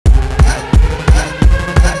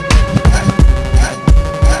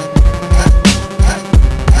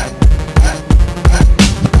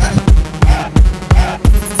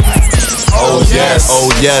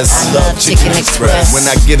yes, I love Chicken Express. When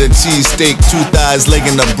I get a cheesesteak, 2 thighs, leg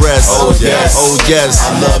and a breast. Oh yes, oh yes,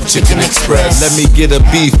 I love Chicken Express. Let me get a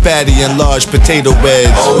beef patty and large potato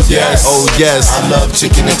wedge. Oh yes, I love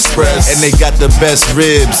Chicken Express. And they got the best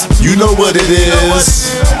ribs. You know what it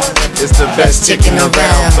is. It's the best chicken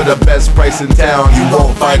around. For the best price in town, you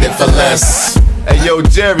won't find it for less. Hey yo,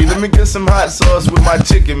 Jerry, let me get some hot sauce with my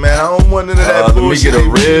chicken, man. I don't want none of that bullshit. Let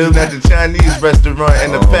me get a rib at the Chinese restaurant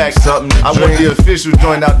and the pack. Something to I want the official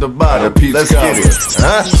joint out the bottle. Let's get it.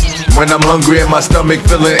 Huh? When I'm hungry and my stomach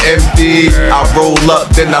feeling empty, I roll up,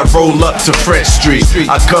 then I roll up to French Street.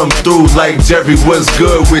 I come through like Jerry, what's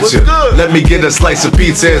good with you? Let me get a slice of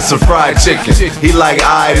pizza and some fried chicken. He like,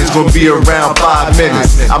 alright, it's gonna be around 5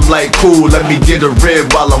 minutes. I'm like, cool, let me get a rib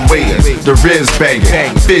while I'm waiting. The ribs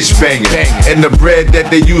banging, fish banging, and the bread that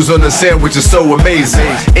they use on the sandwich is so amazing.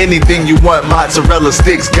 Anything you want, mozzarella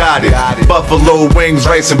sticks, got it. Buffalo wings,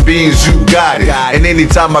 rice and beans, you got it. And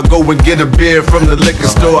anytime I go and get a beer from the liquor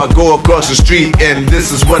store, I go across the street and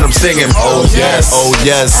this is what I'm singing. Oh yes,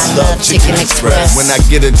 I love Chicken Express. When I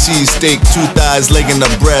get a cheesesteak, 2 thighs, leg and a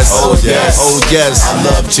breast. Oh yes, I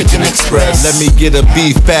love Chicken Express. Let me get a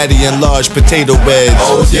beef patty and large potato wedge.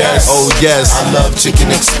 Oh yes, I love Chicken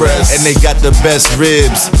Express. And they got the best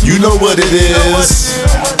ribs. You know what it is.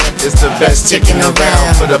 It's the best chicken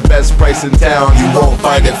around. For the best price in town, you won't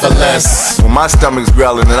find it for less. When my stomach's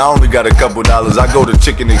growling and I only got a couple dollars, I go to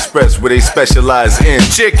Chicken Express where they specialize in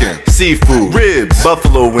chicken, seafood, ribs,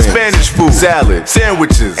 buffalo wings, Spanish food, salad,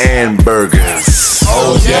 sandwiches, and burgers.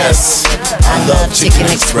 Oh yes, I love Chicken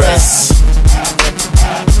Express.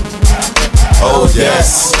 Oh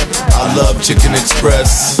yes, I love Chicken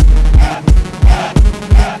Express.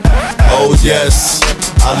 Oh yes,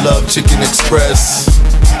 I love Chicken Express.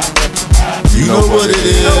 You know what it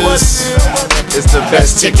is. It's the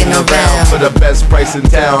best chicken around. For the best price in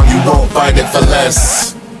town, you won't find it for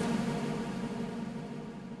less.